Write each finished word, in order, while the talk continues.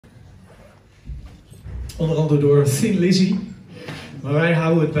Onder andere door Thin Lizzy. Maar wij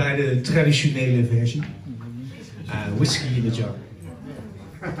houden het bij de traditionele versie. Whisky in the Jar.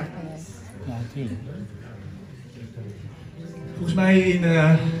 Volgens mij in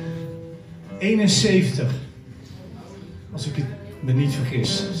 71, als ik me niet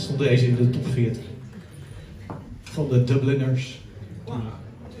vergis, stond deze in de top 40 van de Dubliners.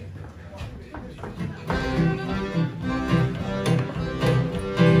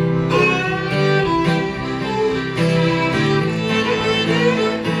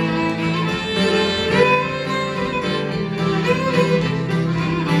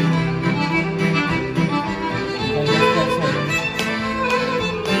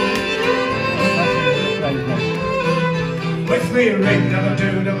 Ring never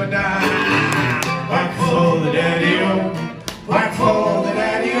do never die. Whack for the daddy-o, whack for the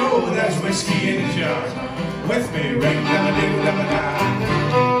daddy-o. There's whiskey in the jar. With me, ring never do never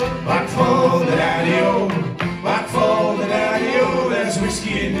die. Whack for the daddy-o, whack for the daddy-o. There's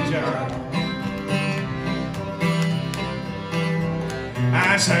whiskey in the jar.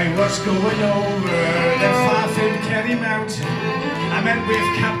 As I was going over the far-famed Kenny Mountain, I met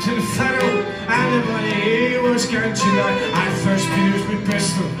with Captain Fiddle and the money he was going to know. I first used my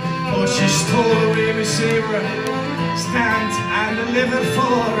pistol, for she stole away my saber. Stand and deliver,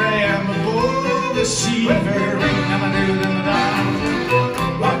 for I am aboard the sea. With her ring, never do, never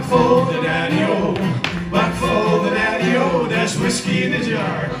die. Whack for the daddy-o, whack for the daddy-o. There's whiskey in the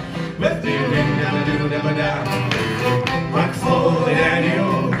jar. With the ring, never do, never die. Whack for the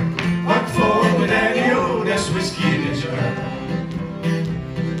daddy-o, whack for the daddy-o. There's whiskey in the jar.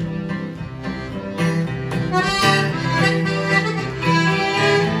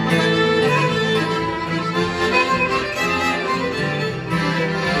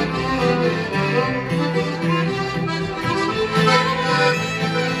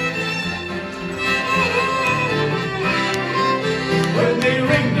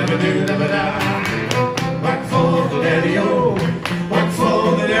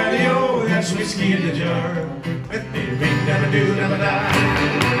 Whiskey in the jar. With me, ring never do, never die.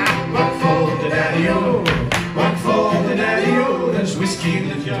 Whack for the daddy-o, whack for the daddy-o. There's whiskey in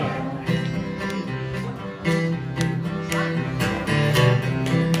the jar.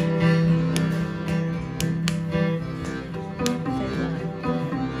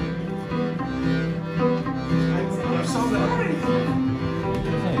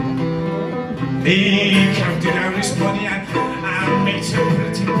 He counted out his money and made some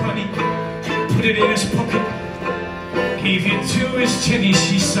pretty money. Put it in his pocket, gave it to his chinny,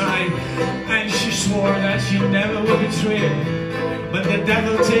 she sighed, and she swore that she never would betray it. But the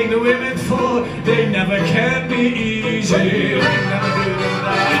devil take the women, for they never can be easy. They never do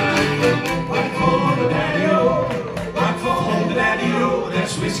that. Whack for the daddy-o, whack for the daddy-o.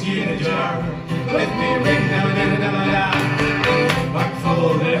 There's whiskey in a jar. With me, ring never do, never die. Whack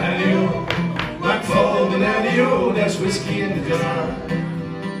for the daddy-o, whack for the daddy-o. There's whiskey in the jar.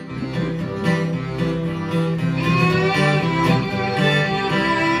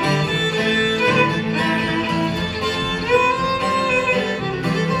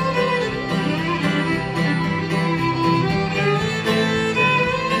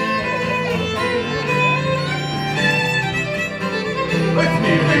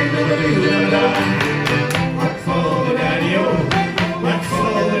 Whack for the daddy-o, whack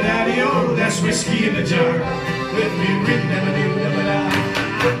for the daddy-o. There's whiskey in the jar. With me, ring never do, never die.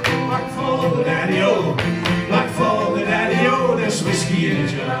 Whack for the daddy-o, whack for the daddy-o. There's whiskey in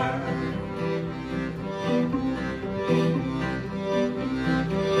the jar.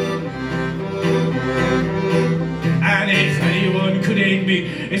 And if anyone could aid me,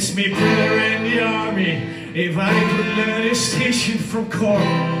 it's me brother in the army. If I could learn a station from Cork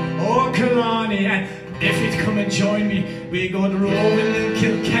or Killarney, and if he'd come and join me, we go roving in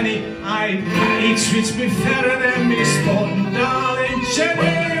Kilkenny. He'd treat me fairer than me sporting darling Jenny.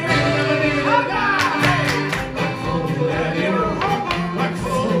 Whack for the daddy-o, whack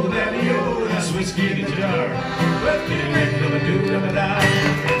for the daddy-o. That's whiskey in the jar. With me, never do, never die.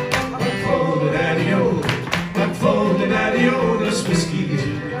 Whack for the daddy-o, whack for the daddy-o. That's whiskey in the jar.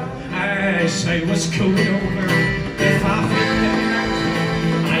 As I was going over the far-famed mountain,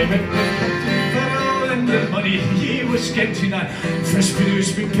 I met with Captain Parel and the money he was getting. I first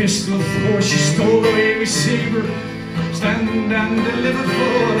produced my pistol, for she stole away my saber. Stand and deliver,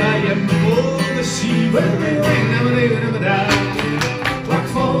 for I am aboard the sea. Well, never die.